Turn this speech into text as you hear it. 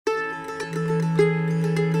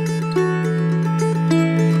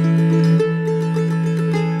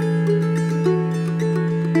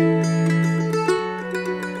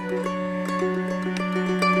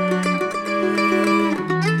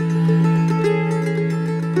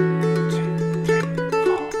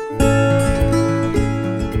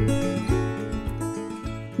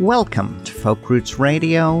Welcome to Folk Roots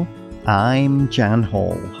Radio. I'm Jan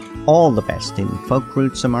Hall. All the best in folk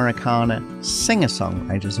roots Americana,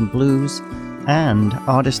 singer-songwriters and blues, and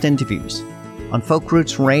artist interviews. On Folk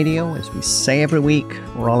Roots Radio, as we say every week,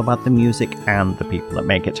 we're all about the music and the people that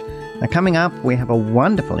make it. Now, coming up, we have a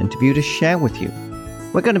wonderful interview to share with you.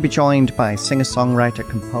 We're going to be joined by singer-songwriter,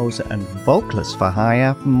 composer, and vocalist for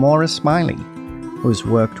hire, Maura Smiley, who's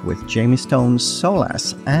worked with Jamie Stone's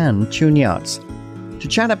Solas and Tune Yards, to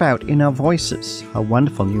chat about In Our Voices, her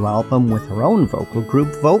wonderful new album with her own vocal group,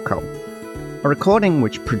 Voco, a recording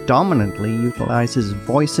which predominantly utilizes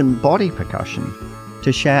voice and body percussion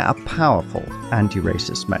to share a powerful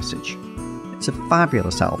anti-racist message. It's a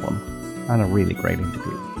fabulous album and a really great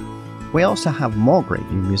interview. We also have more great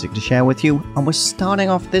new music to share with you, and we're starting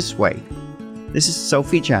off this way. This is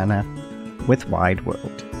Sophie Jana with Wide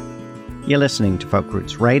World. You're listening to Folk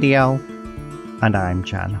Roots Radio, and I'm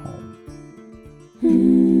Jan Hall.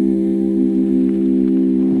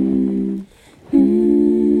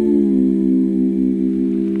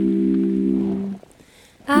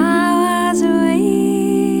 I was awake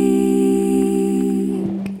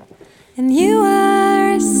and you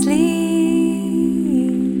were asleep.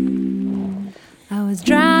 I was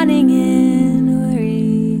drowning in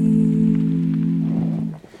worry,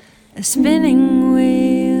 a spinning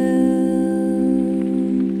wheel.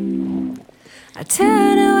 I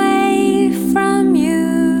turn away from you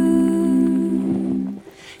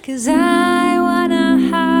 'cause I wanna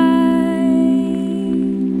hide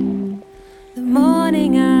the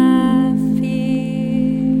morning I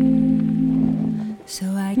fear, so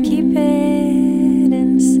I keep it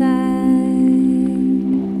inside.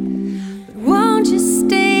 But won't you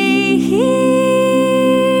stay here?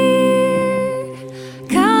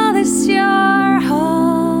 Call this your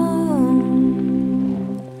home.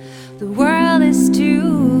 The world is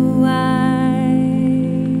too wide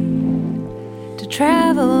to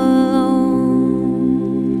travel alone.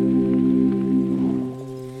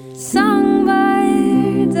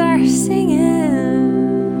 Songbirds are singing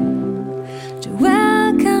to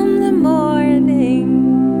welcome the morning.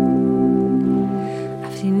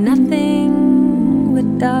 I've seen nothing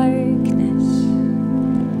but darkness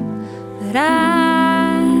that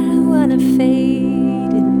I wanna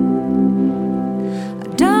fade in. I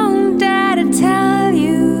don't dare to tell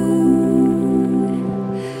you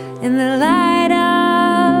in the light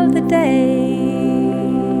of the day,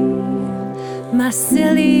 my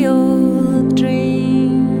silly old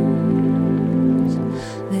dreams,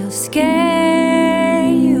 they'll scare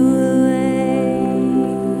you away.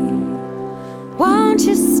 Won't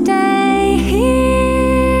you stay here?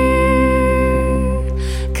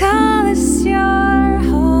 Call this your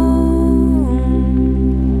home.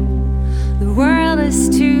 The world is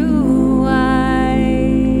too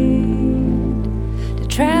wide to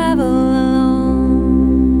travel alone.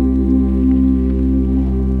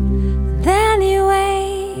 Then you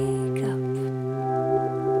wake up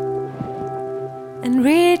and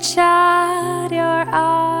reach out your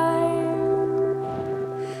arm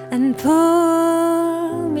and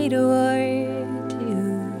pull me toward you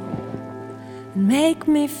and make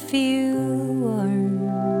me feel warm.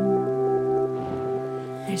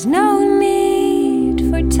 There's no need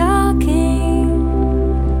for talking,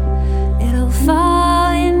 it'll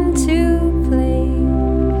fall into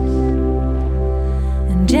place,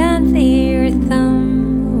 and gently your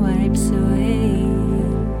thumb wipes away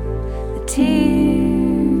the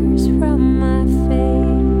tears from my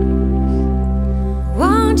face.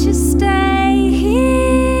 Won't you stay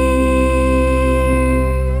here?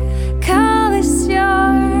 Call this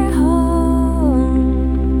your home.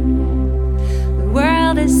 The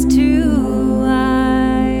world is too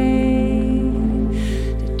wide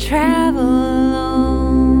to travel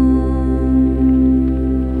alone.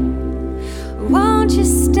 Won't you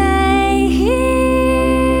stay here?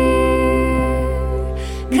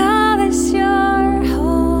 Call this your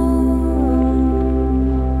home.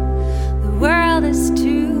 The world is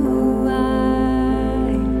too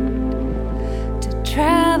wide to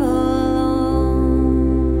travel alone.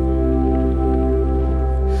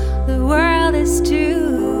 The world is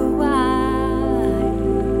too wide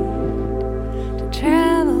to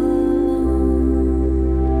travel alone.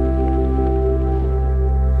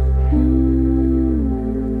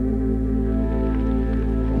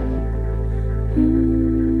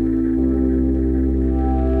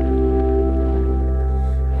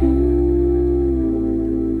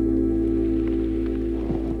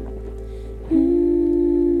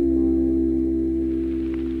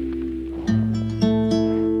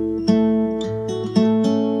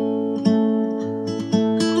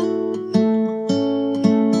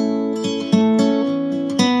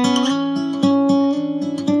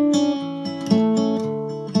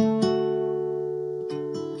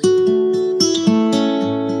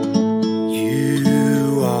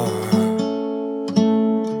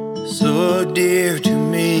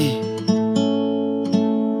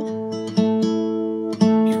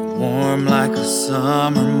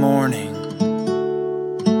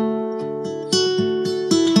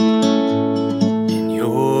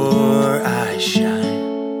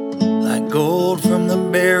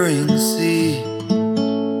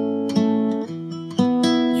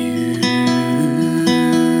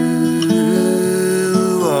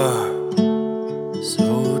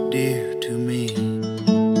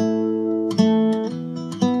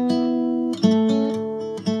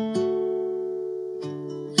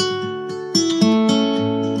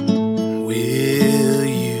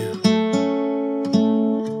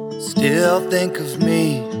 still think of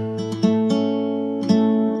me?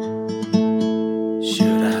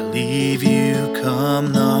 Should I leave you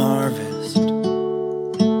come the harvest?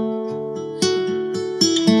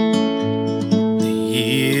 The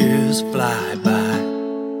years fly by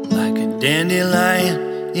like a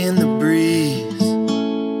dandelion in the breeze.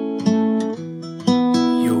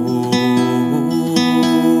 Your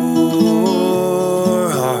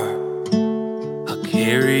heart, I'll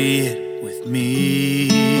carry it with me.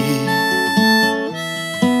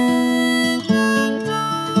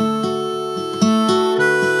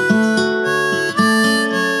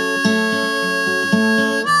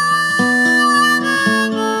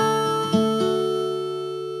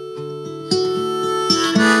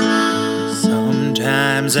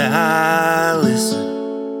 Sometimes I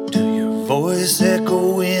listen to your voice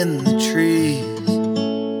echo in the trees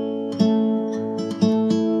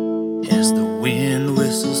as the wind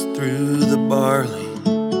whistles through the barley.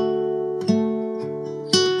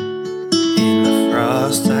 In the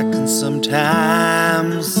frost I can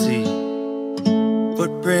sometimes see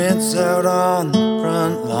footprints out on the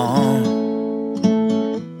front lawn.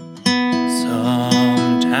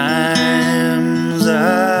 Sometimes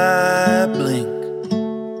I blink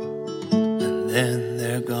and then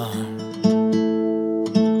they're gone.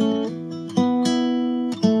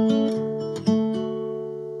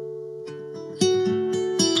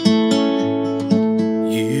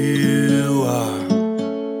 You are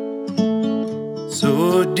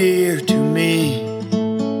so dear to me.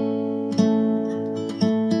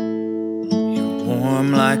 You're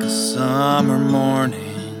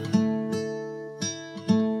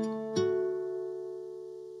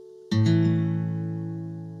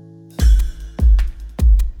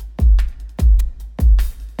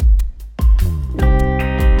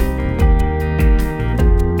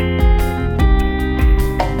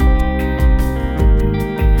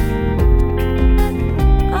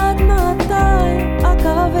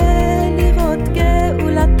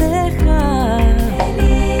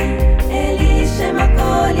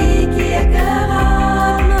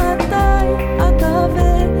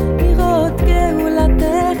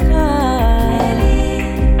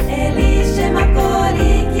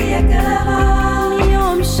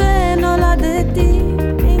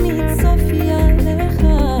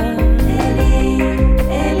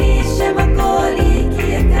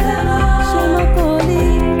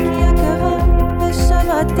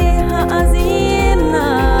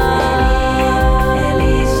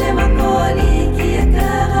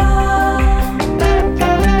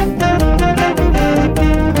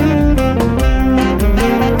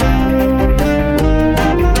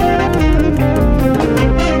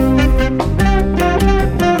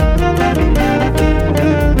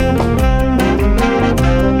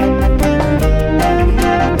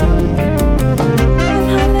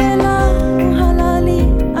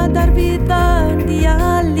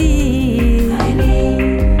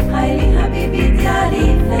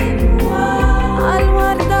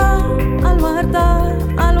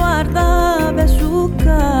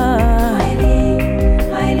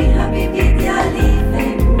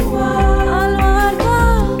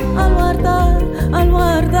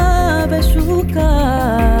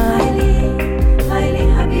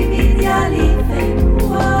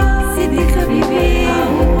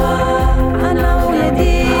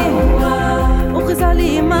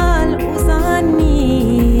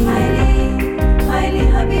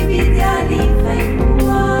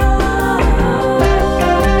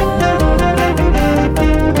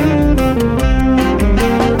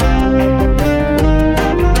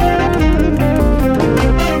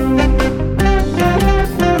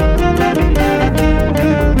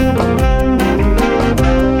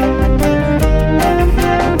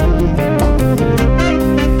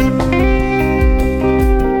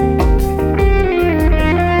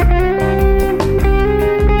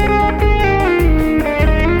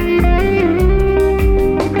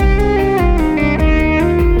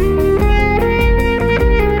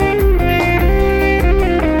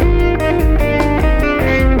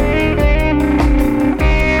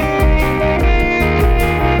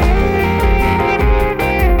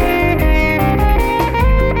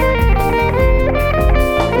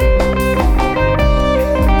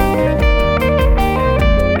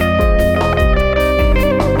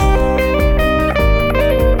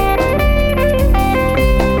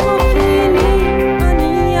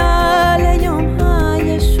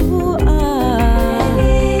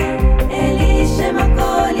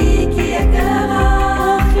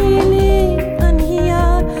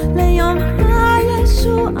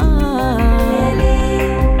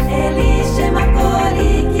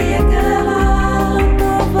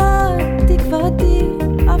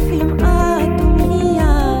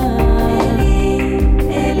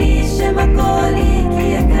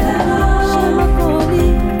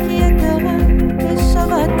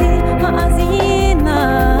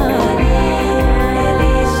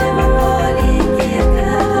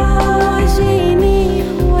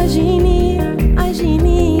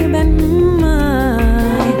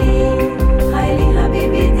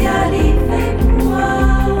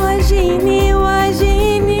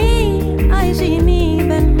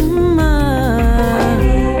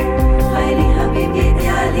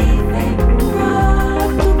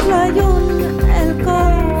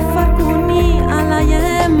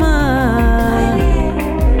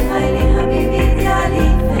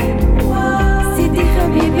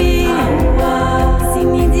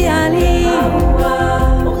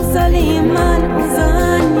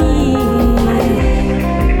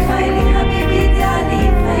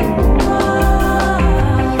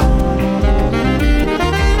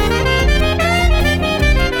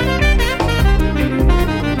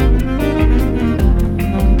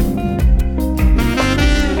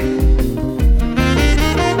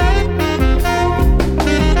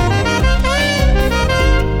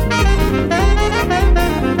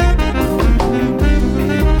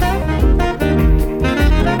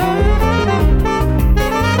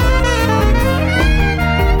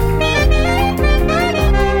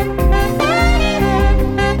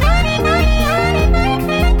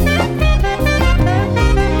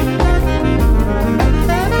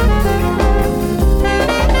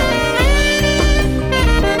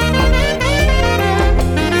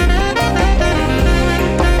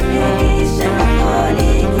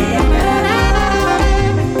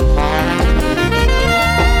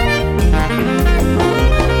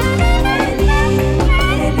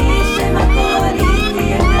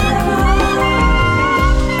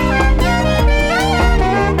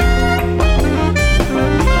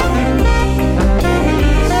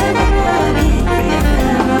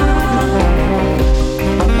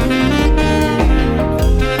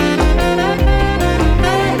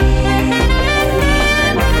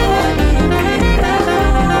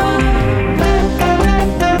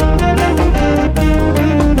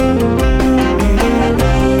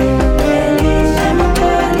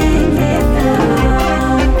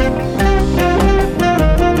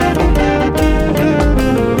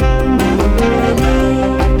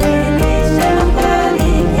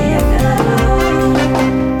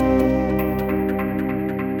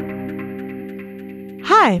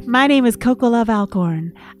My name is Coco Love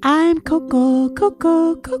Alcorn. I'm Coco,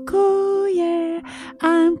 Coco, Coco, yeah.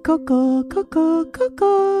 I'm Coco, Coco,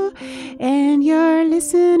 Coco. And you're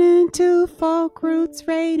listening to Folk Roots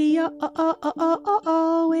Radio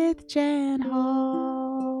with Jan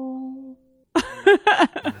Hall.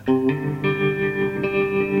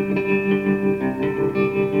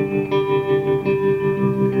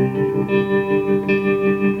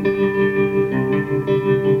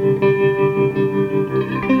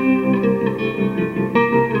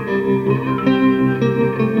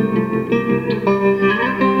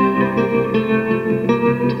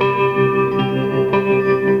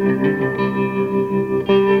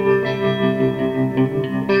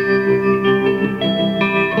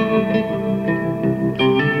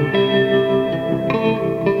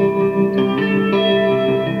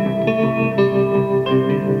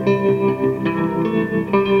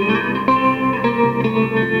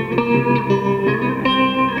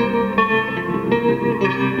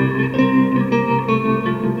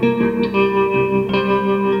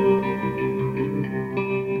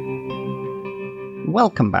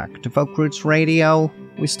 Welcome back to Folk Roots Radio.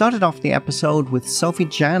 We started off the episode with Sophie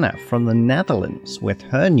Jana from the Netherlands with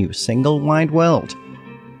her new single Wide World.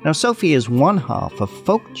 Now Sophie is one half of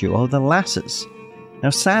folk duo The Lasses. Now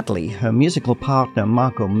sadly, her musical partner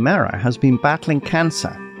Marco Mera has been battling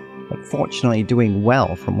cancer, but fortunately doing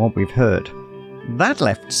well from what we've heard. That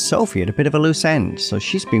left Sophie at a bit of a loose end, so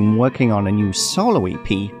she's been working on a new solo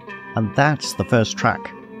EP, and that's the first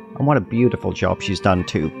track. And what a beautiful job she's done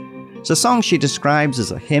too. It's a song she describes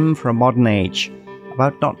as a hymn for a modern age,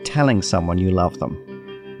 about not telling someone you love them.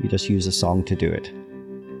 You just use a song to do it.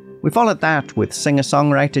 We followed that with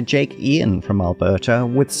singer-songwriter Jake Ian from Alberta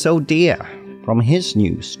with So Dear from his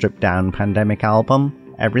new stripped-down pandemic album,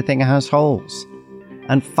 Everything Has Holes.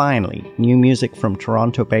 And finally, new music from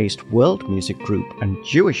Toronto-based world music group and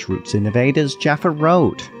Jewish roots innovators Jaffa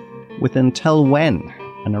Road with Until When,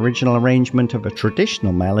 an original arrangement of a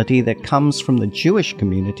traditional melody that comes from the Jewish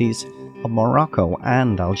communities of Morocco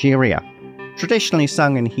and Algeria. Traditionally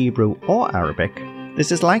sung in Hebrew or Arabic,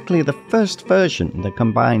 this is likely the first version that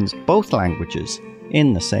combines both languages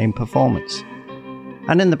in the same performance.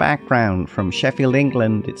 And in the background, from Sheffield,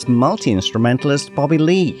 England, it's multi-instrumentalist Bobby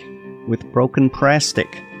Lee with Broken Prayer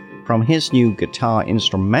Stick from his new guitar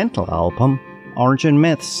instrumental album, Origin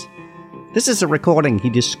Myths. This is a recording he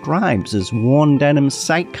describes as Worn Denim's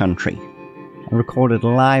Sight Country, and recorded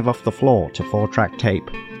live off the floor to 4-track tape.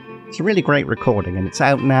 It's a really great recording, and it's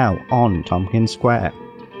out now on Tompkins Square.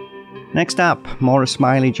 Next up, Maura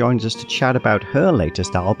Smiley joins us to chat about her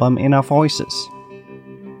latest album, In Our Voices.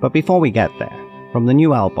 But before we get there, from the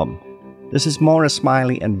new album, this is Maura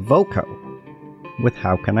Smiley and Voco with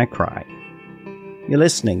How Can I Cry. You're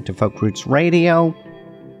listening to Folk Roots Radio,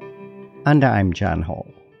 and I'm Jan Hall.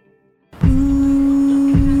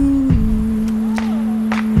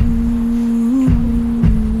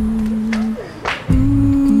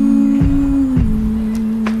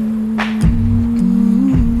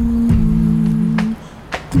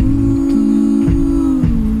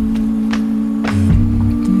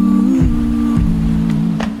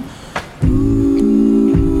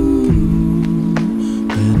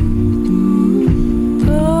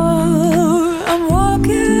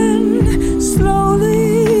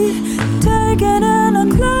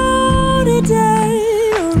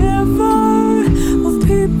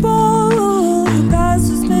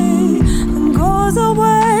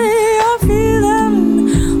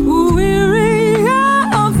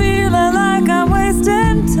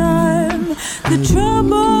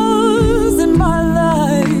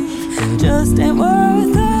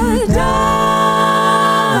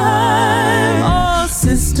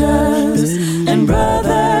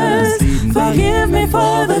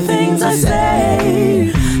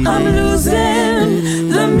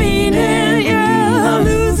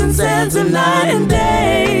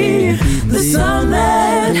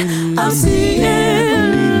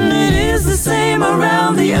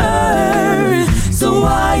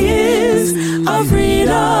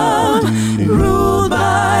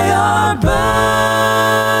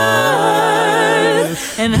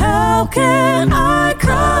 And how can I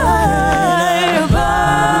cry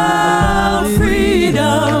about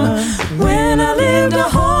freedom when I lived a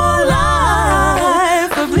whole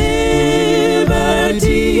life of liberty?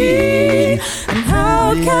 And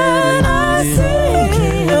how can I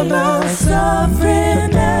sing about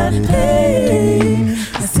suffering and pain?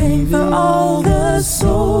 I sing for all the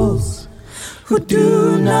souls who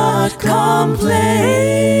do not complain.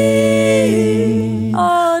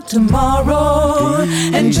 Oh, tomorrow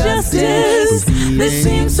and justice, they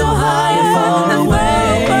seem so high and far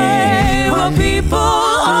away, where people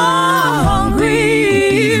are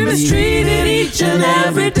mistreated each and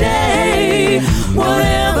every day.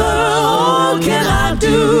 Whatever can I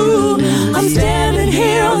do? I'm standing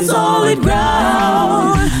here on solid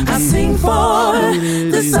ground. I sing for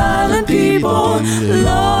the silent people.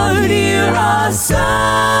 Lord, hear our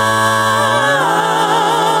sound.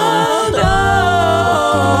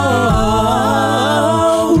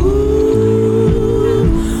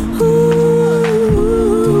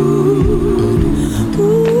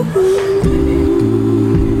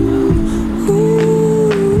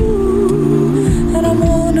 And I'm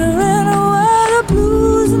wondering why the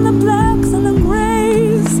blues and the blacks and the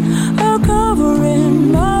grays are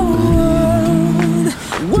covering my world.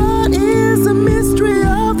 What is the mystery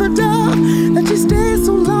of the dove that you stay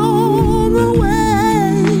so long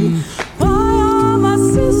away? Why are my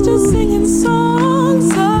sisters singing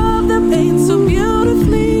songs of their pain so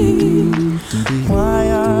beautifully? Why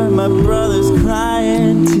are my brothers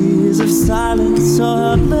crying tears of silence so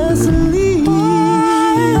helplessly?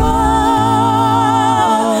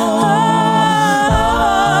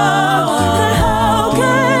 How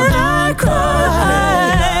can I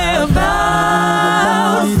cry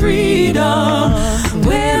about freedom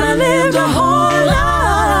when I lived a whole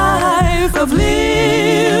life of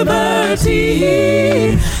liberty?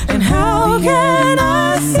 And how can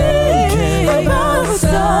I sing about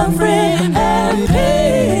suffering and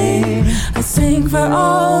pain? I sing for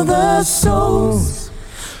all the souls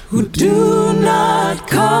who do not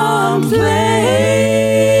complain,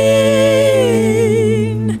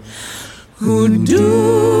 who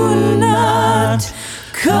do not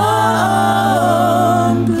complain.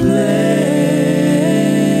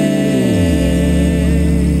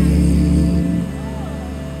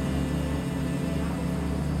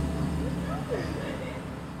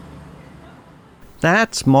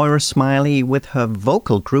 That's Moira Smiley with her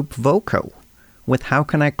vocal group Voco, with How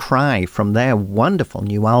Can I Cry from their wonderful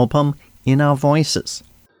new album, In Our Voices.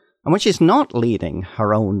 And when she's not leading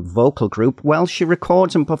her own vocal group, well, she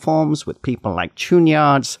records and performs with people like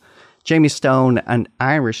Tuneyards, Jamie Stone, and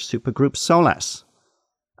Irish supergroup Solas.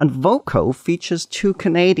 And Voco features two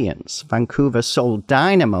Canadians, Vancouver soul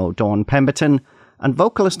dynamo Dawn Pemberton and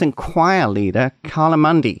vocalist and choir leader Carla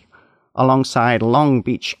Mundy, alongside Long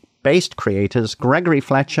Beach-based creators Gregory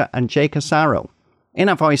Fletcher and Jay Casaro. In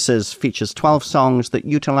Our Voices features 12 songs that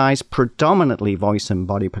utilize predominantly voice and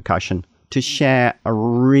body percussion to share a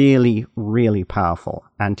really, really powerful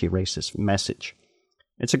anti-racist message.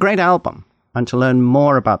 It's a great album, and to learn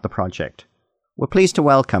more about the project, we're pleased to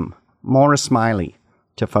welcome Moira Smiley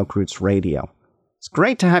to Folk Roots Radio. It's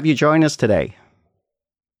great to have you join us today.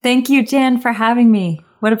 Thank you, Jan, for having me.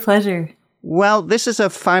 What a pleasure. Well, this is a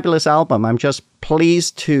fabulous album. I'm just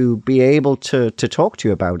pleased to be able to talk to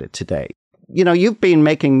you about it today. You know, you've been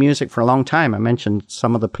making music for a long time. I mentioned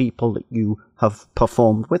some of the people that you have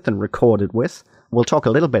performed with and recorded with. We'll talk a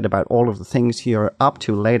little bit about all of the things you're up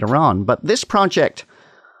to later on. But this project,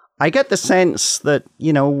 I get the sense that,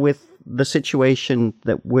 you know, with the situation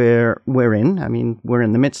that we're in, I mean, we're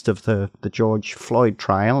in the midst of the George Floyd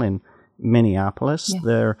trial in Minneapolis.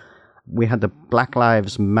 Yeah. We had the Black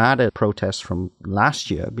Lives Matter protests from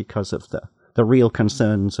last year because of the real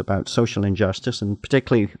concerns about social injustice, and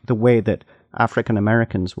particularly the way that African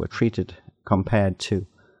Americans were treated compared to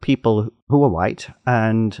people who are white.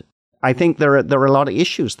 And I think there are a lot of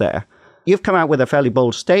issues there. You've come out with a fairly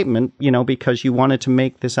bold statement, you know, because you wanted to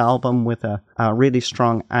make this album with a really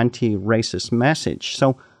strong anti-racist message.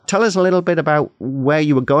 So tell us a little bit about where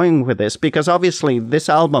you were going with this, because obviously this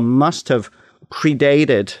album must have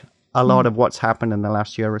predated a lot of what's happened in the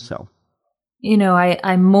last year or so. You know,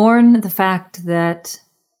 I mourn the fact that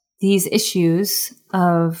these issues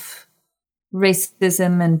of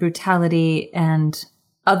racism and brutality and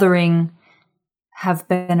othering have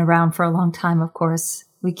been around for a long time, of course.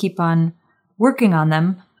 We keep on working on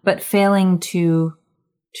them, but failing to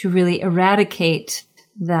really eradicate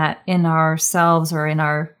that in ourselves or in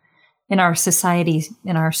our society,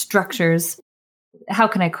 in our structures. How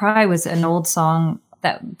Can I Cry was an old song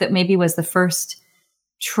that maybe was the first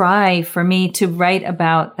try for me to write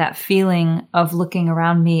about that feeling of looking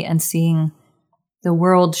around me and seeing the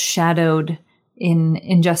world shadowed in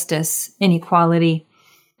injustice, inequality,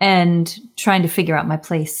 and trying to figure out my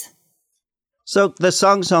place. So the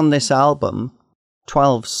songs on this album,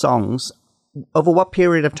 12 songs, over what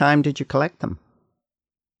period of time did you collect them?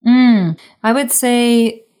 I would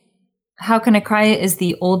say How Can I Cry is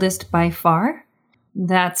the oldest by far.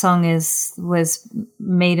 That song was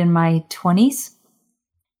made in my 20s.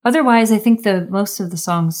 Otherwise, I think most of the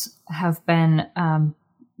songs have been,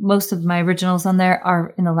 most of my originals on there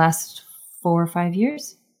are in the last 4 or 5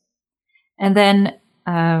 years. And then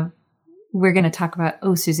we're going to talk about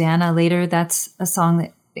Oh Susanna later. That's a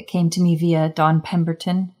song that came to me via Dawn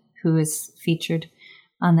Pemberton, who is featured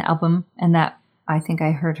on the album. And that I think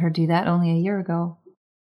I heard her do that only a year ago.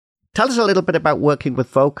 Tell us a little bit about working with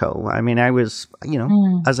Voco. I mean, I was,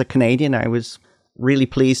 as a Canadian, I was really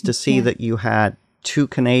pleased to see that you had two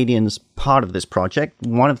Canadians part of this project.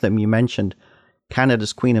 One of them you mentioned,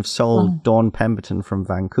 Canada's Queen of Soul, Dawn Pemberton from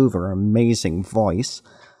Vancouver, amazing voice,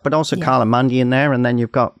 but also Carla Mundy in there. And then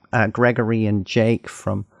you've got Gregory and Jake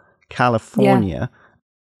from California. Yeah.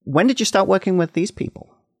 When did you start working with these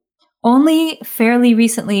people? Only fairly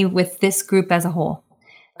recently with this group as a whole.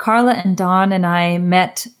 Carla and Dawn and I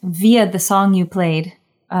met via the song you played,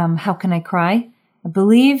 How Can I Cry? I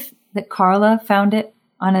believe that Carla found it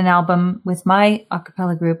on an album with my a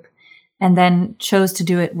cappella group and then chose to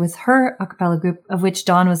do it with her a cappella group, of which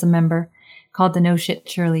Dawn was a member, called the No Shit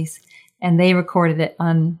Shirleys. And they recorded it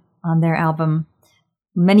on their album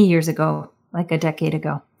many years ago, like a decade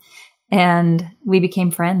ago. And we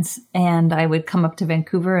became friends, and I would come up to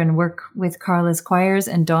Vancouver and work with Carla's choirs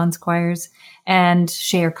and Dawn's choirs and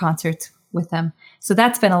share concerts with them. So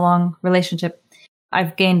that's been a long relationship.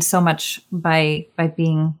 I've gained so much by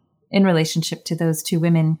being in relationship to those two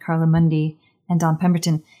women, Carla Mundy and Dawn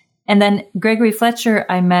Pemberton. And then Gregory Fletcher,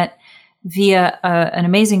 I met via an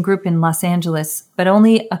amazing group in Los Angeles, but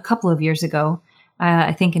only a couple of years ago,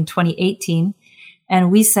 I think in 2018.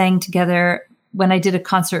 And we sang together when I did a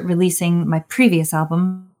concert releasing my previous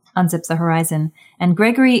album, Unzip the Horizon. And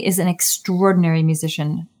Gregory is an extraordinary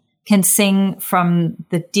musician, can sing from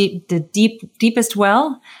the deepest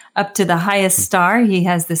well up to the highest star. He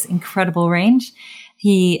has this incredible range.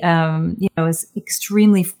 He, is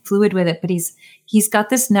extremely fluid with it, but he's got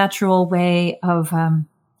this natural way of,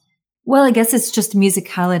 I guess it's just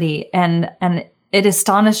musicality. And it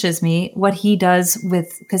astonishes me what he does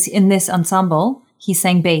because in this ensemble, he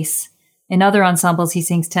sang bass. In other ensembles, he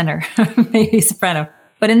sings tenor, maybe soprano.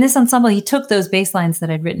 But in this ensemble, he took those bass lines that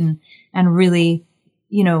I'd written and really,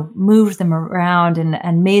 moved them around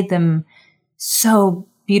and made them so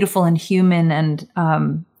beautiful and human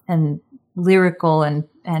and lyrical and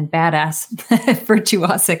badass,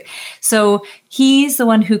 virtuosic. So he's the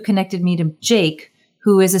one who connected me to Jake,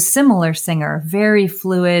 who is a similar singer, very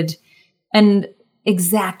fluid and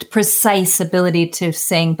exact, precise ability to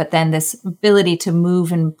sing, but then this ability to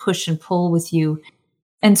move and push and pull with you.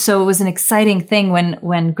 And so it was an exciting thing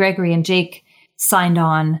when Gregory and Jake signed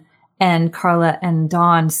on and Carla and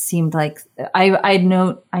Dawn seemed like I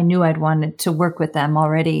knew I'd wanted to work with them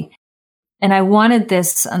already. And I wanted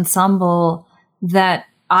this ensemble that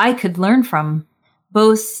I could learn from,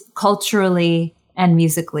 both culturally and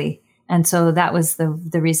musically. And so that was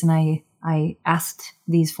the reason I asked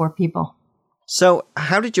these four people. So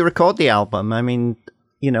how did you record the album? I mean,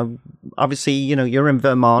 obviously, you're in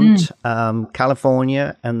Vermont,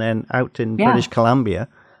 California, and then out in British Columbia.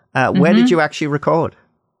 Where did you actually record?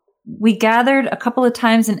 We gathered a couple of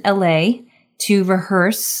times in LA to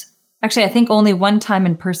rehearse. Actually, I think only one time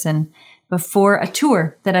in person before a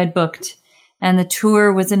tour that I'd booked. And the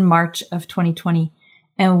tour was in March of 2020.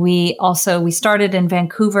 And we started in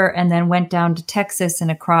Vancouver and then went down to Texas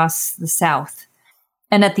and across the South.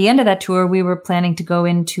 And at the end of that tour, we were planning to go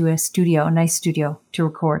into a nice studio to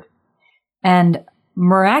record. And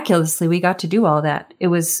miraculously, we got to do all that.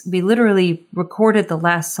 We literally recorded the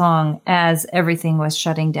last song as everything was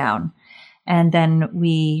shutting down. And then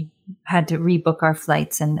we had to rebook our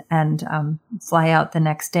flights and fly out the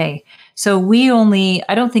next day. So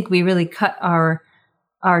I don't think we really cut our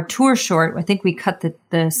tour short. I think we cut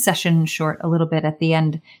the session short a little bit at the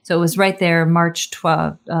end. So it was right there, March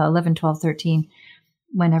 11, 12, 13.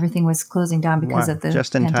 When everything was closing down because of the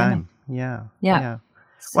just in pandemic. time. Yeah.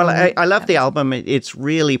 So, well, I love the album. It's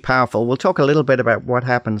really powerful. We'll talk a little bit about what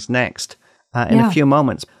happens next in a few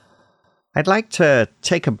moments. I'd like to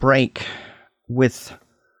take a break with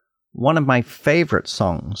one of my favorite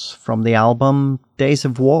songs from the album, Days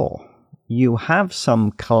of War. You have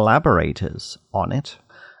some collaborators on it.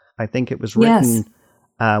 I think it was written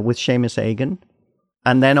with Seamus Egan.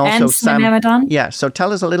 And then also Sam Amadon. Yeah, so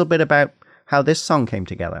tell us a little bit about how this song came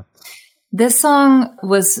together. This song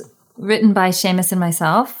was written by Seamus and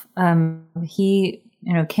myself. He,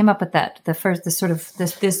 came up with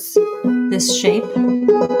this shape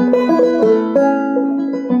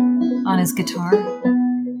on his guitar.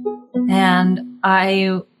 And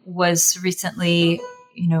I was recently,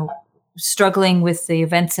 struggling with the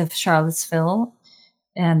events of Charlottesville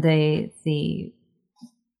and the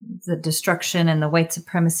destruction and the white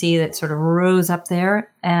supremacy that sort of rose up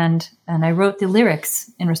there. And I wrote the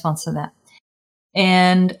lyrics in response to that.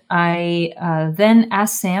 And I then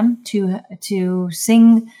asked Sam to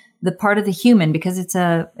sing the part of the human, because it's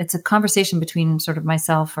a conversation between sort of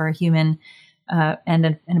myself or a human and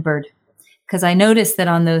a bird. Because I noticed that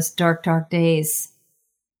on those dark, dark days,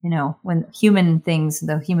 when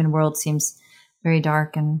the human world seems very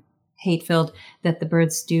dark and hate-filled, that the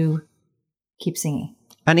birds do keep singing.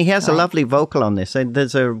 And he has a lovely vocal on this. And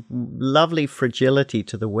there's a lovely fragility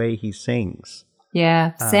to the way he sings.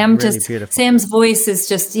 Yeah, beautiful. Sam's voice is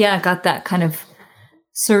just, got that kind of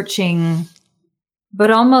searching,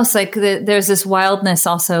 but almost like there's this wildness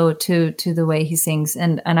also to the way he sings.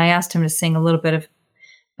 And I asked him to sing a little bit of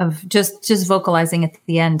just vocalizing at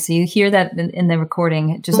the end. So you hear that in the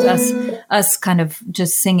recording, just us kind of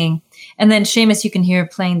just singing. And then Seamus, you can hear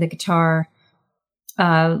playing the guitar,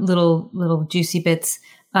 little juicy bits.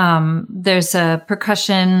 There's a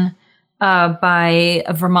percussion by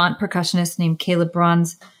a Vermont percussionist named Caleb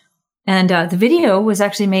Bronze. And the video was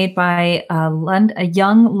actually made by a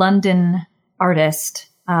young London artist,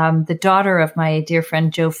 the daughter of my dear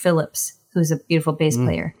friend Joe Phillips, who's a beautiful bass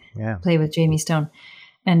player. Yeah. Played with Jamie Stone.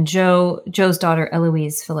 And Joe's daughter,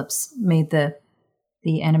 Eloise Phillips, made the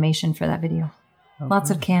animation for that video. Okay.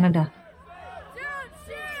 Lots of Canada.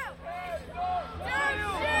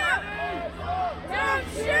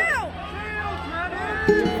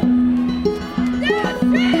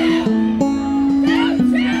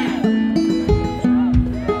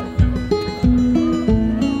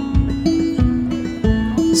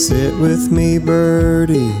 Sit with me,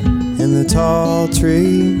 birdie, in the tall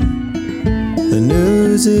tree. The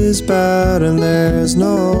news is bad and there's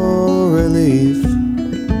no relief.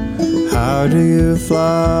 How do you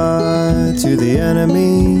fly to the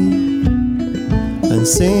enemy and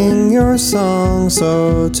sing your song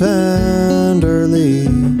so tenderly?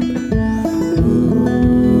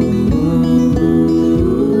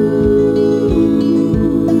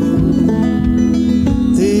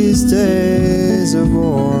 These days of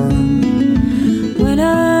war, when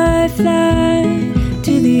I fly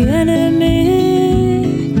to the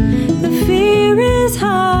enemy, the fear is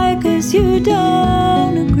high 'cause you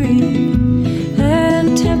don't agree,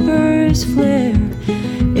 and tempers flare.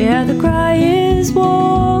 Yeah, the cry is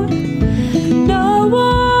war. No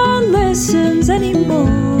one listens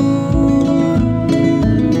anymore.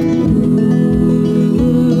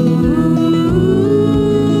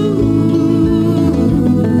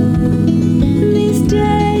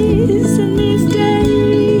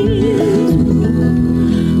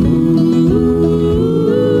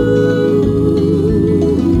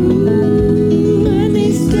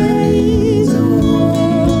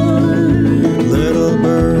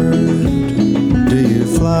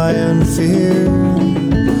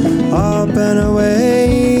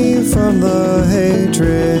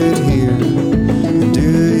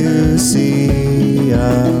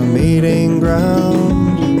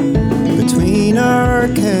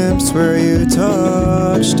 Where you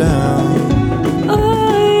touch down.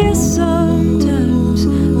 Oh yes, sometimes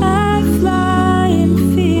I fly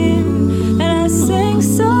in fear, and I sing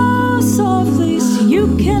so softly so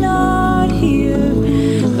you cannot hear.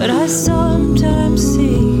 But I sometimes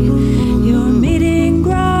see your meeting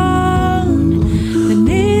ground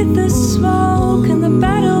beneath the smoke and the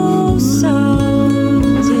battle sounds.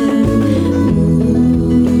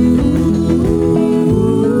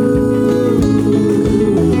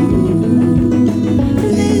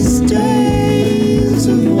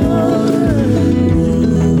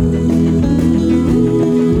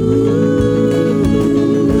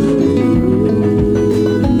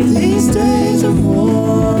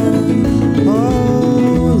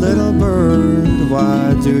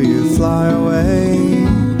 Do you fly away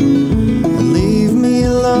and leave me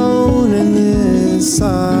alone in this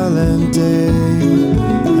silent day?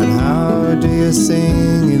 And how do you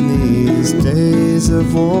sing in these days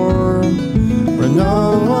of war where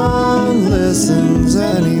no one listens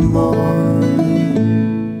anymore?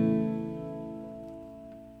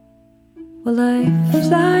 Well, I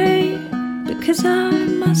fly because I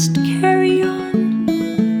must carry on,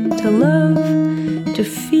 to love, to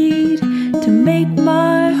feed, to make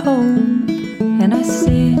my home. And I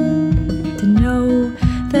sing to know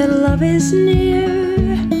that love is near,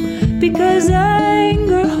 because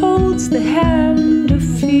anger holds the hand of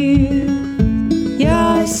fear.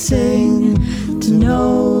 Yeah, I sing to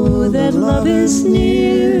know that love is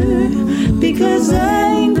near, because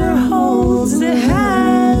anger holds the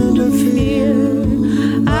hand of fear.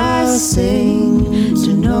 I sing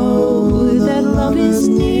to know that love is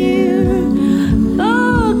near.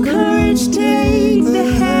 Oh, courage, take the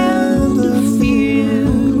hand of fear.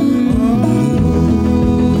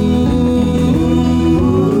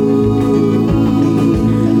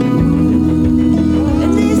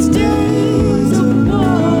 In these days of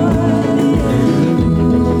war,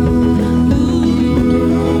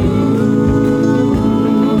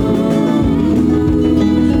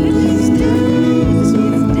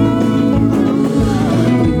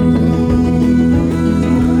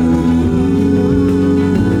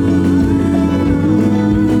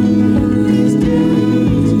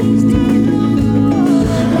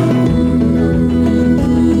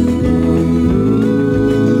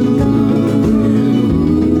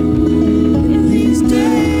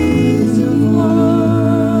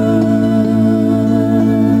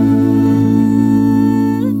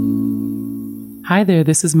 Hi there,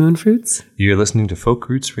 this is Moonfruits. You're listening to Folk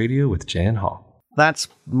Roots Radio with Jan Hall. That's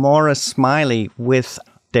Maura Smiley with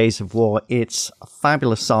Days of War. It's a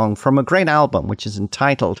fabulous song from a great album, which is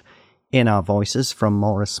entitled In Our Voices, from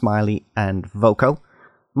Maura Smiley and Voco.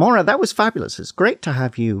 Maura, that was fabulous. It's great to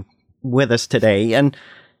have you with us today. And,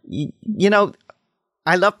 you know,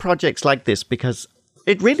 I love projects like this because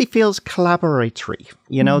it really feels collaboratory,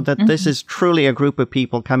 you know, that this is truly a group of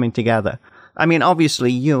people coming together. I mean,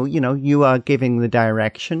 obviously, you are giving the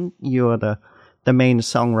direction. You're the main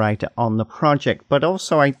songwriter on the project. But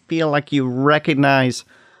also, I feel like you recognize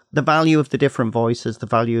the value of the different voices, the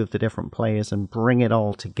value of the different players, and bring it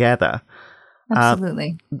all together.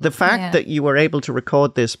 Absolutely. The fact that you were able to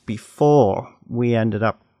record this before we ended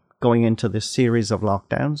up going into this series of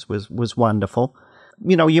lockdowns was wonderful.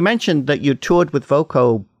 You know, you mentioned that you toured with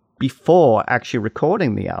Voco before actually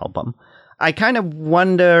recording the album. I kind of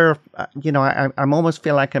wonder, you know, I almost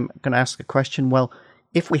feel like I'm going to ask a question. Well,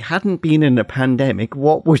 if we hadn't been in a pandemic,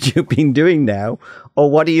 what would you have been doing now? Or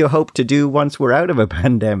what do you hope to do once we're out of a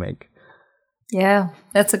pandemic? Yeah,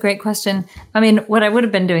 that's a great question. I mean, what I would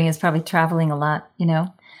have been doing is probably traveling a lot, you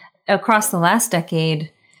know. Across the last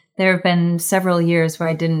decade, there have been several years where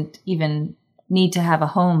I didn't even need to have a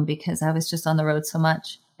home because I was just on the road so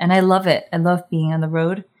much. And I love it. I love being on the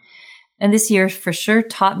road. And this year for sure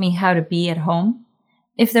taught me how to be at home.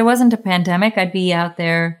 If there wasn't a pandemic, I'd be out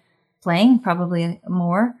there playing probably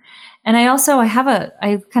more. And I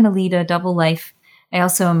kind of lead a double life. I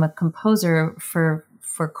also am a composer for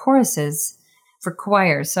choruses, for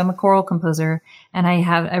choirs. So I'm a choral composer and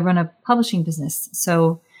I run a publishing business.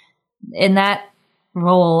 So in that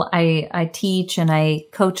role, I teach and I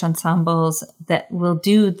coach ensembles that will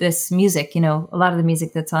do this music, you know, a lot of the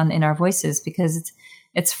music that's on In Our Voices, because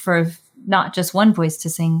it's for not just one voice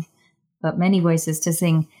to sing, but many voices to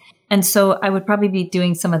sing. And so I would probably be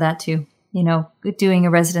doing some of that too, you know, doing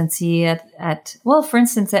a residency for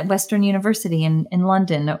instance, at Western University in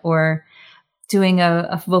London, or doing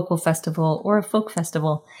a vocal festival or a folk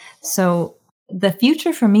festival. So the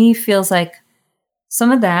future for me feels like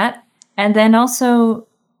some of that. And then also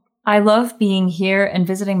I love being here and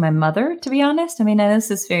visiting my mother, to be honest. I mean, I know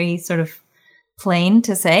this is very sort of plain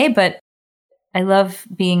to say, but I love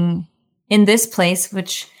being in this place,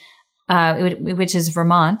 which is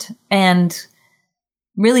Vermont, and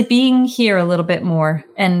really being here a little bit more.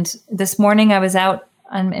 And this morning I was out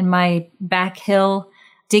in my back hill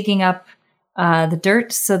digging up the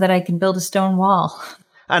dirt so that I can build a stone wall.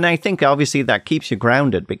 And I think obviously that keeps you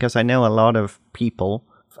grounded, because I know a lot of people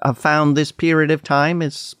have found this period of time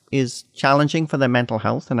is challenging for their mental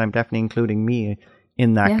health, and I'm definitely including me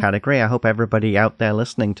in that category. I hope everybody out there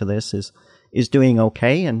listening to this is doing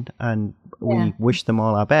okay, and we wish them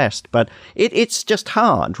all our best. But it's just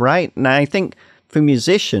hard, right? And I think for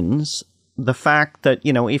musicians, the fact that,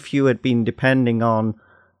 you know, if you had been depending on,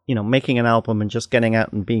 you know, making an album and just getting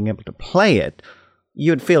out and being able to play it,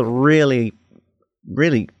 you'd feel really,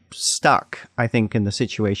 really stuck, I think, in the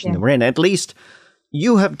situation that we're in. At least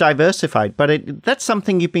you have diversified, but that's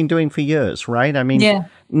something you've been doing for years, right? I mean,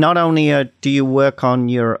 not only do you work on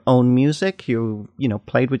your own music, you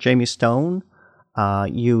played with Jamie Stone,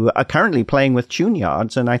 you are currently playing with Tune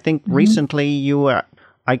Yards, and I think recently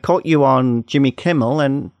I caught you on Jimmy Kimmel,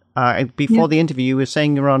 and before the interview you were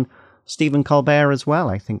saying you're on Stephen Colbert as well,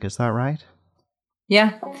 I think. Is that right?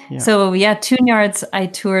 Yeah. So Tune Yards I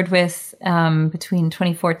toured with between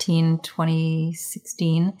 2014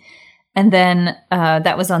 2016. And then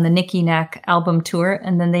that was on the Nicky Knack album tour.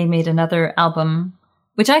 And then they made another album,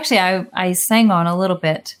 which actually I sang on a little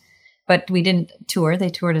bit, but we didn't tour. They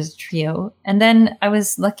toured as a trio. And then I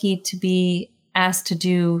was lucky to be asked to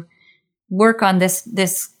do work on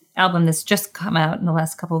this album that's just come out in the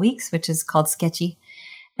last couple of weeks, which is called Sketchy.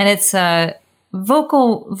 And it's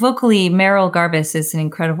vocally, Meryl Garbus is an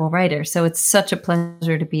incredible writer. So it's such a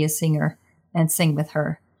pleasure to be a singer and sing with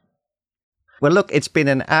her. Well, look, it's been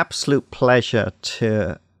an absolute pleasure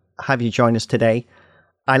to have you join us today.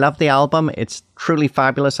 I love the album. It's truly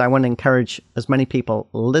fabulous. I want to encourage as many people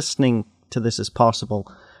listening to this as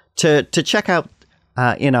possible to check out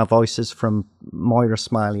In Our Voices from Maura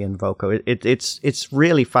Smiley and Voco. It's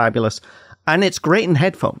really fabulous. And it's great in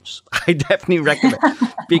headphones. I definitely recommend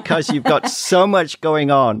because you've got so much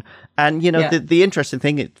going on. And, you know, the interesting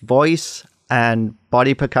thing is voice and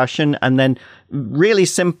body percussion, and then really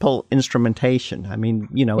simple instrumentation. I mean,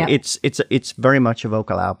 you know, it's very much a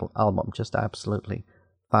vocal album, just absolutely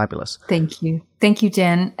fabulous. Thank you,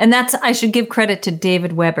 Jan. And I should give credit to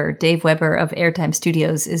Dave Weber. Dave Weber of Airtime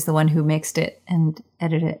Studios is the one who mixed it and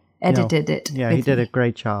edited it. Yeah, he did a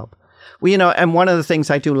great job. Well, you know, and one of the things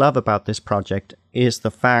I do love about this project is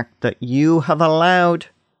the fact that you have allowed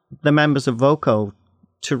the members of VOCO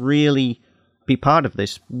to really be part of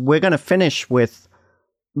this. We're going to finish with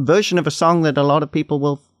a version of a song that a lot of people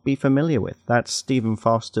will be familiar with. That's Stephen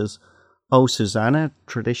Foster's Oh, Susanna,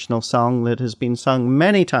 traditional song that has been sung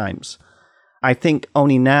many times. I think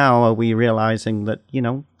only now are we realizing that, you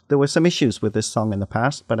know, there were some issues with this song in the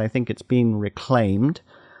past, but I think it's been reclaimed.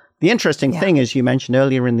 The interesting thing is, you mentioned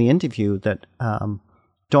earlier in the interview that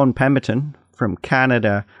Dawn Pemberton from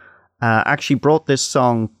Canada actually brought this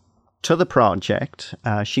song to the project.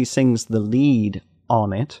 She sings the lead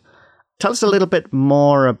on it. Tell us a little bit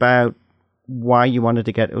more about why you wanted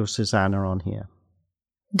to get Oh, Susanna on here.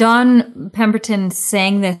 Dawn Pemberton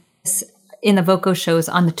sang this in the VOCO shows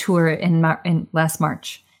on the tour in last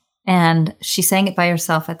March. And she sang it by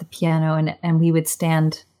herself at the piano, and we would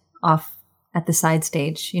stand off at the side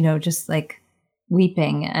stage, you know, just like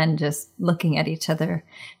weeping and just looking at each other,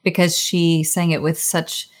 because she sang it with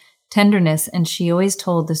such tenderness. And she always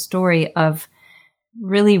told the story of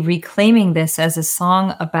really reclaiming this as a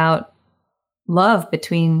song about love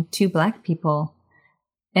between two Black people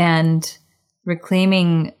and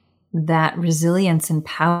reclaiming that resilience and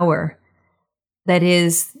power that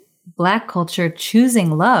is Black culture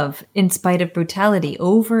choosing love in spite of brutality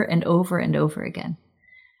over and over and over again.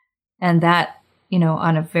 And that, you know,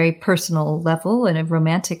 on a very personal level and a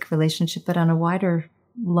romantic relationship, but on a wider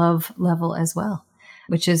love level as well,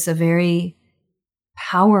 which is a very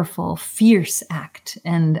powerful, fierce act.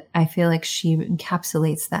 And I feel like she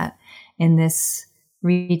encapsulates that in this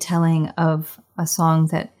retelling of a song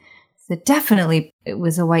that definitely it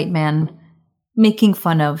was a white man making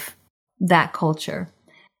fun of that culture.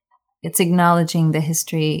 It's acknowledging the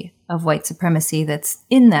history of white supremacy that's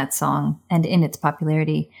in that song and in its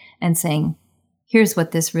popularity, and saying, here's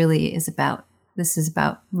what this really is about. This is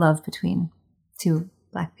about love between two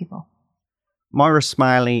Black people. Moira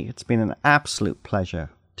Smiley, it's been an absolute pleasure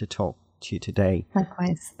to talk to you today.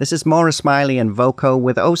 Likewise. This is Moira Smiley and VOCO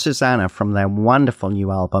with Oh, Susanna from their wonderful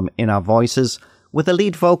new album, In Our Voices, with a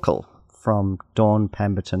lead vocal from Dawn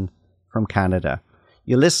Pemberton from Canada.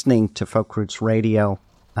 You're listening to Folk Roots Radio,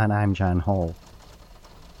 and I'm Jan Hall.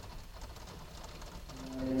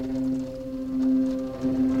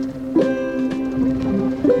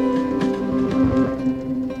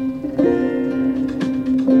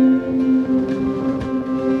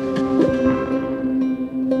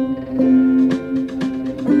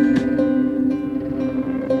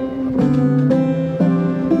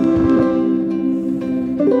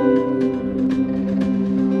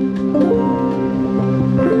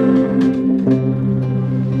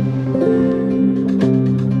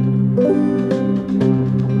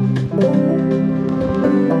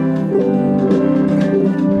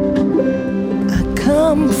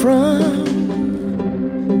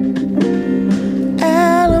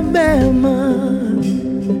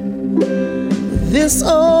 This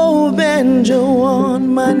old banjo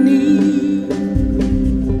on my knee,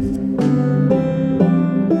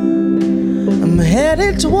 I'm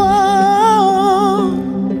headed toward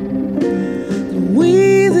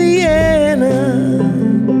Louisiana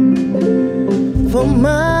for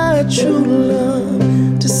my true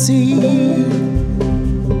love to see.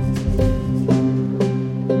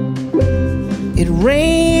 It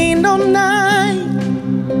rained all night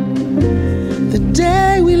the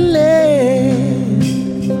day we left.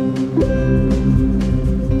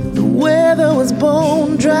 Weather was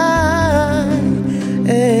bone dry.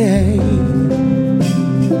 Hey.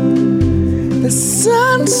 The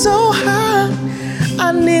sun so hot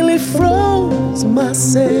I nearly froze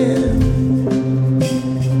myself.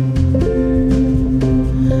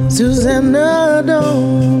 Susanna,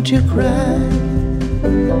 don't you cry.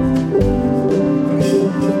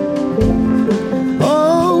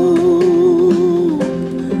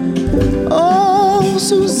 Oh,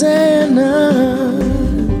 Susanna,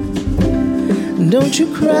 don't you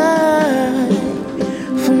cry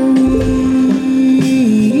for me,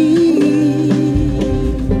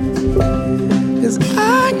 'cause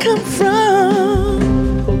I come from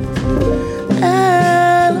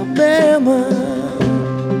Alabama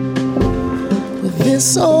with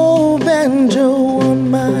this old banjo on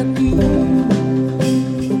my knee.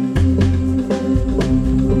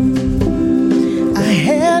 I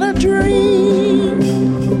had a dream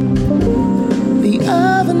the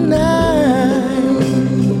other night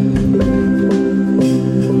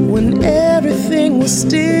when everything was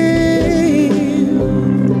still.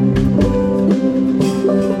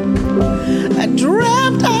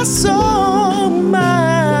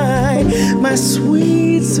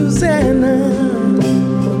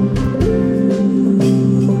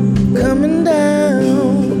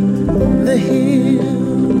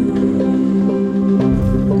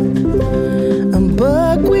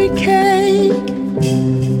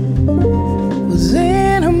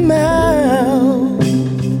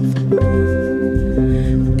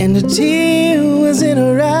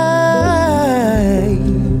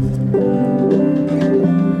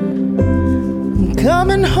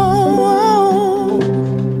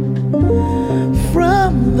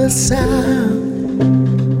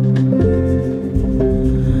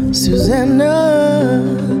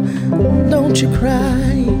 you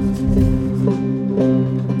cry.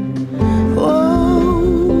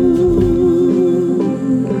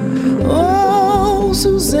 Oh,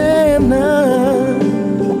 Susanna,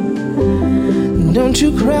 don't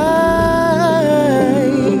you cry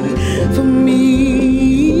for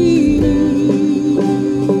me,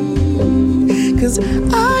 'cause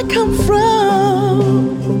I come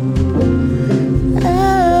from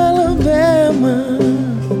Alabama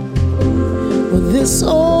with this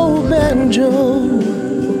old banjo,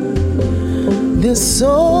 this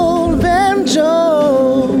old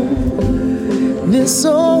banjo, this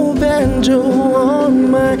old banjo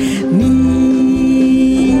on my knee.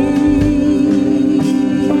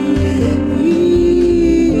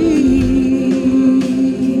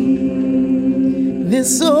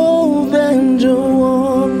 This old banjo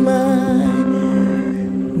on my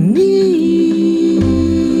knee.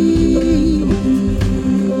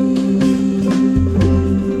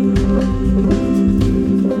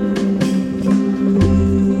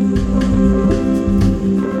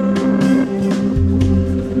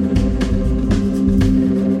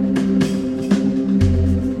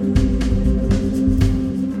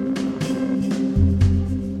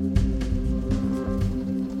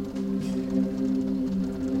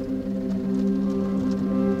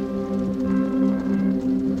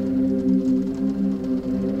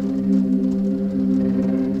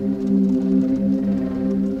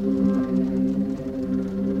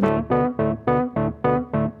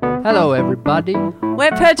 Hello, everybody.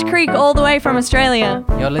 We're Perch Creek all the way from Australia.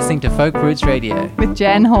 You're listening to Folk Roots Radio with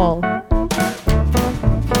Jan Hall.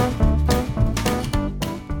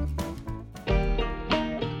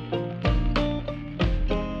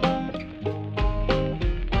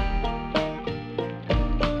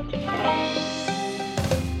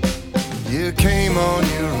 You came on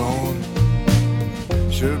your own,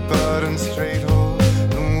 shirt button straight hole,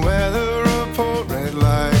 the weather report read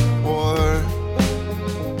like war.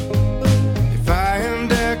 If I am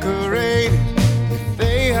decorated, if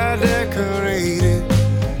they are decorated,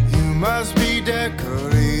 you must be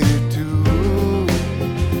decorated too.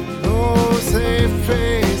 No safe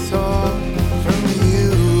place off from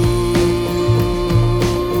you.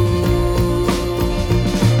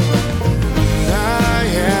 I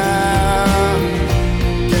am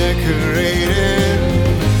decorated.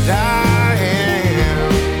 I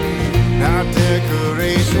am not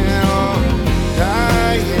decoration.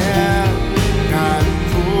 I am not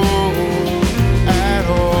cool at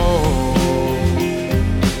all.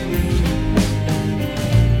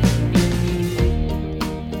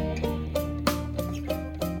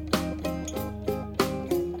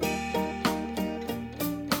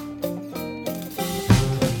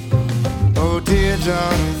 Oh dear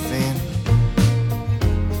Jonathan,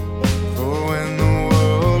 for when the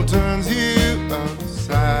world turns you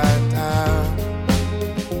upside down,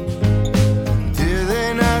 did they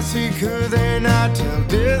not see, could they not tell,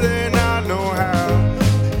 did they not know how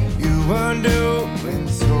you were doing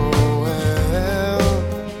so well?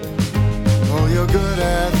 Oh, you're good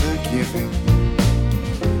at the giving,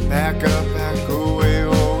 back up, back away,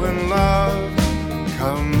 oh, when love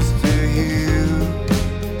comes to you.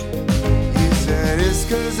 You said it's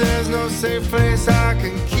 'cause there's no safe place I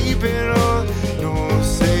can keep it all, no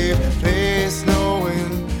safe place knowing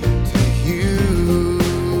to you,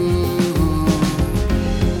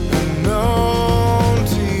 unknown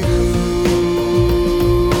to you.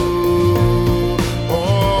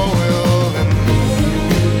 Oh well then.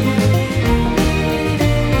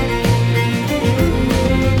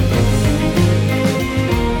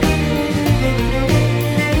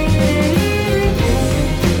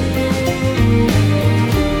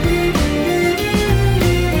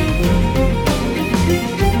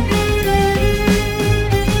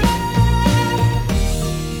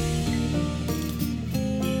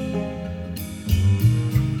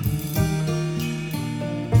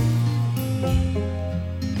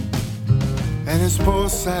 And it's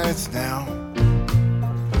both sides now.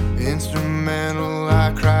 Instrumental,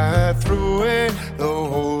 I cried through it the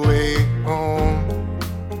whole way home.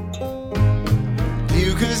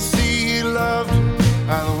 You could see he loved her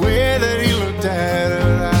by the way that he looked at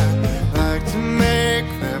her. I'd like to make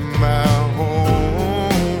them my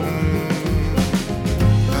home,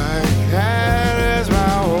 like that as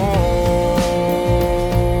my home,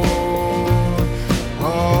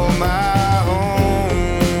 oh my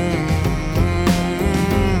home,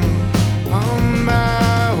 oh my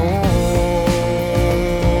home.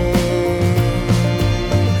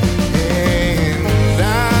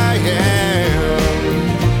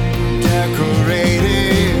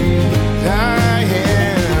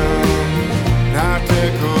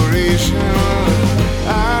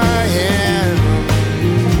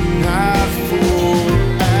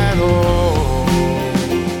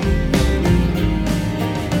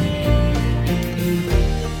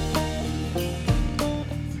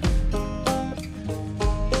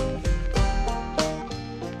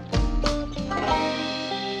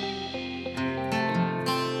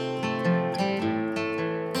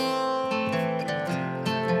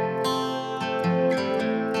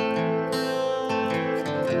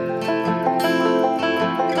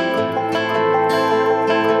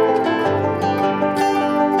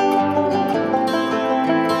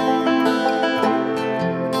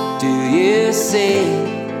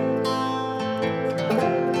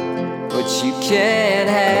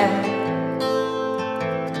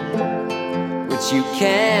 which you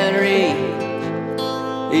can't read,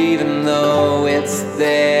 even though it's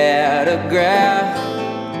there to grab.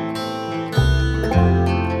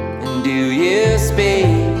 And do you speak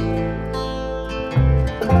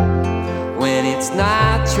when it's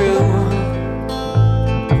not true?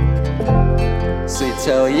 So you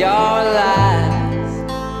tell your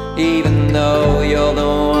lies, even though you're the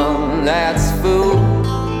one that's fooled.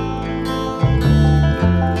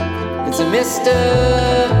 It's a mystery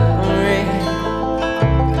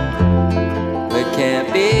that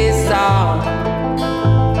can't be solved.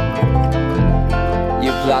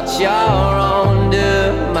 You plot your own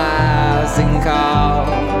demise and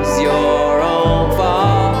cause your own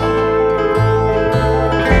fall.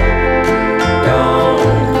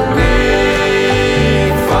 Don't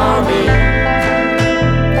wait for me.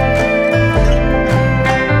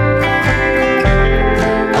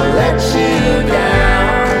 I'll let you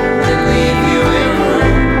down and leave you in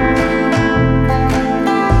room.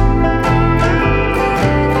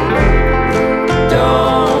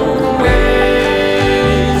 Don't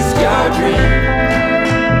waste your dream.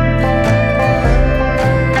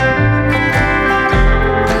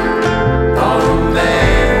 On a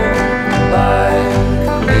man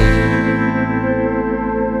like me.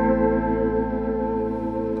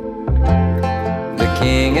 The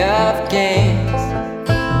King of Kings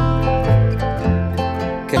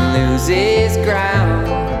can lose his ground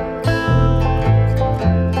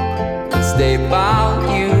and stay bound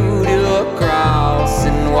you to a cross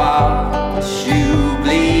and watch you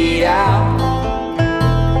bleed out.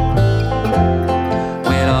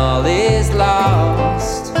 When all is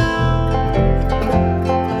lost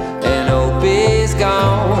and hope is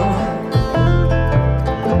gone,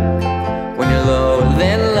 when you're lower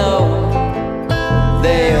than low,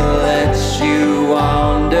 they'll let you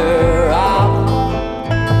wander out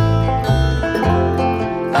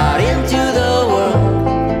into the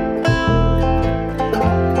world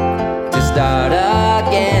to start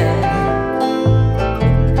again,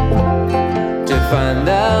 to find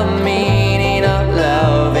the meaning of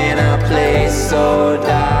love in a place so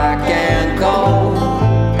dark and cold,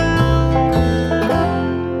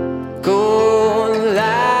 cold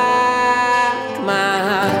like my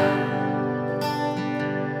heart.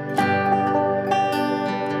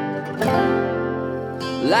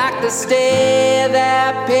 Like the stare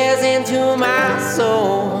that peers into my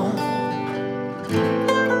soul,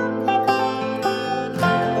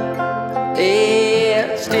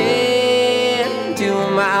 etched into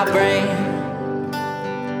my brain.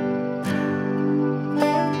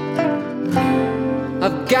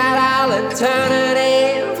 I've got all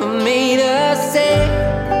eternity for me to say.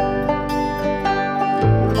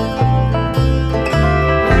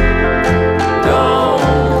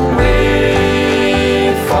 Don't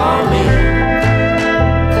wait for me.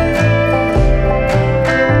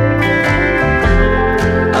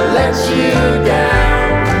 I'll let you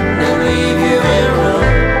down and leave you in room.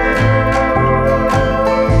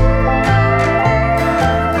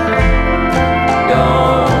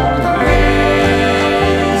 Don't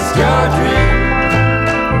waste your dream.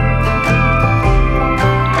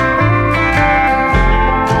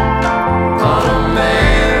 On a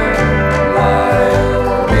man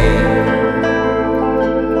like me.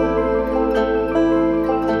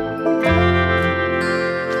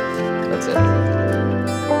 That's it.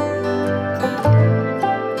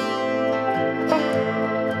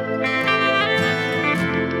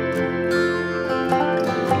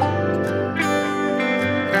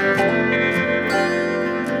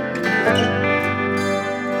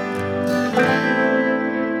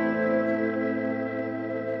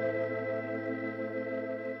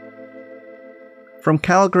 From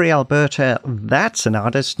Calgary, Alberta, that's an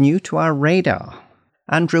artist new to our radar.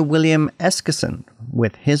 Andrew William Eskison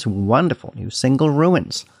with his wonderful new single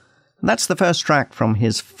Ruins. And that's the first track from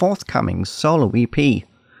his forthcoming solo EP.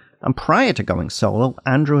 And prior to going solo,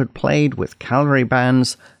 Andrew had played with Calgary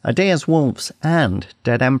bands A Day as Wolves and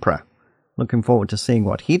Dead Emperor. Looking forward to seeing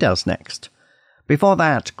what he does next. Before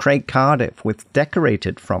that, Craig Cardiff with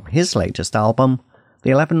Decorated from his latest album,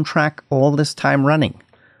 the 11-track All This Time Running,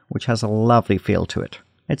 which has a lovely feel to it.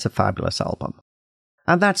 It's a fabulous album.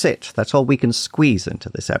 And that's it. That's all we can squeeze into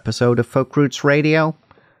this episode of Folk Roots Radio.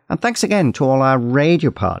 And thanks again to all our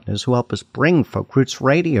radio partners who help us bring Folk Roots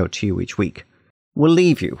Radio to you each week. We'll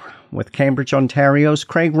leave you with Cambridge, Ontario's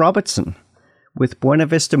Craig Robertson, with Buena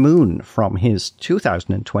Vista Moon from his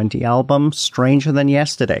 2020 album Stranger Than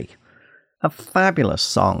Yesterday. A fabulous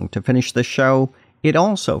song to finish the show. It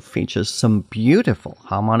also features some beautiful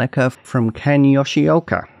harmonica from Ken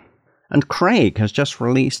Yoshioka. And Craig has just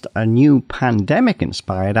released a new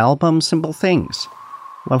pandemic-inspired album, Simple Things.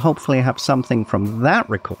 We'll hopefully have something from that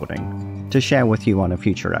recording to share with you on a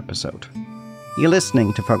future episode. You're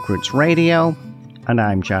listening to Folk Roots Radio, and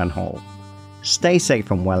I'm Jan Hall. Stay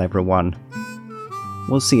safe and well, everyone.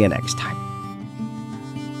 We'll see you next time.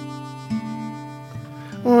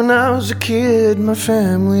 When I was a kid, my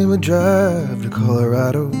family would drive to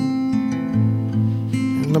Colorado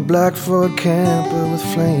in a black Ford camper with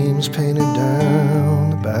flames painted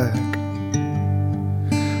down the back.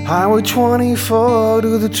 Highway 24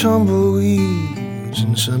 to the tumbleweeds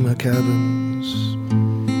and summer cabins.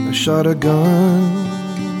 I shot a gun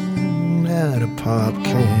at a pop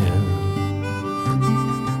can.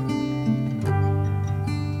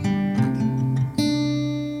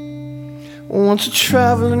 Once a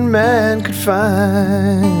traveling man could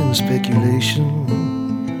find speculation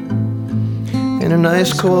in an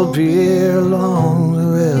ice cold beer along the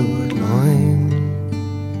railroad line.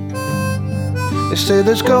 They say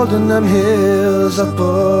there's gold in them hills up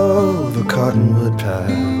over Cottonwood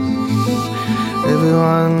Pass.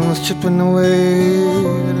 Everyone's chipping away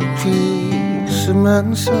at a piece of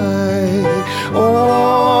mountainside.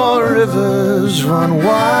 Oh, rivers run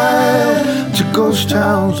wild to ghost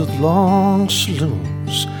towns with long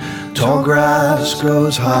saloons. Tall grass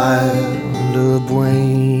grows high under a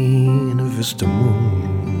Buena Vista moon.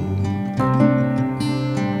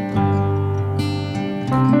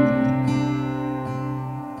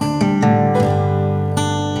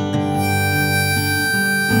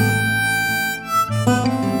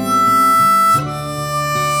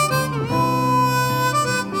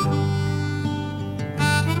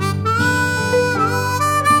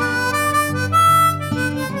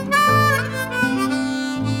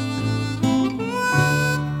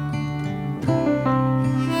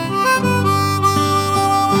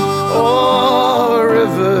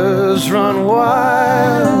 Run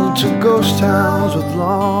wild to ghost towns with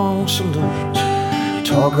long saloons.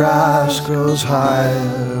 Tall grass grows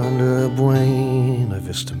higher under a Buena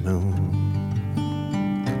Vista moon.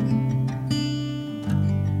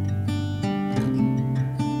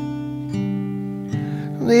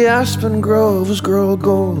 The aspen groves grow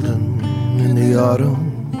golden in the autumn.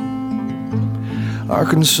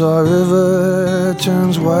 Arkansas River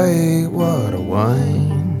turns white water wine.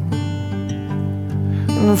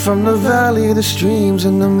 And from the valley, the streams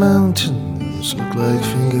and the mountains look like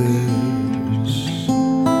fingers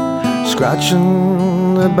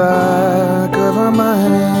scratching the back of our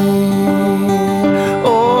mind.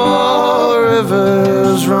 Oh,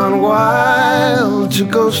 rivers run wild to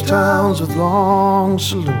ghost towns with long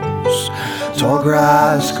saloons. Tall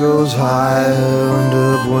grass grows higher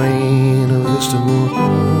under Buena Vista moon.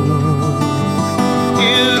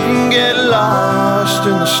 You can get lost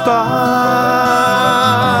in the stars.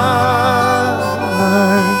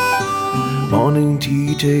 Morning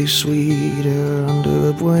tea tastes sweeter under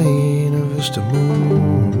a Buena Vista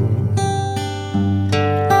moon.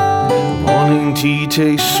 Morning tea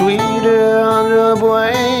tastes sweeter under a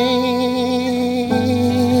Buena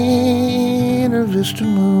Vista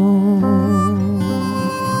moon.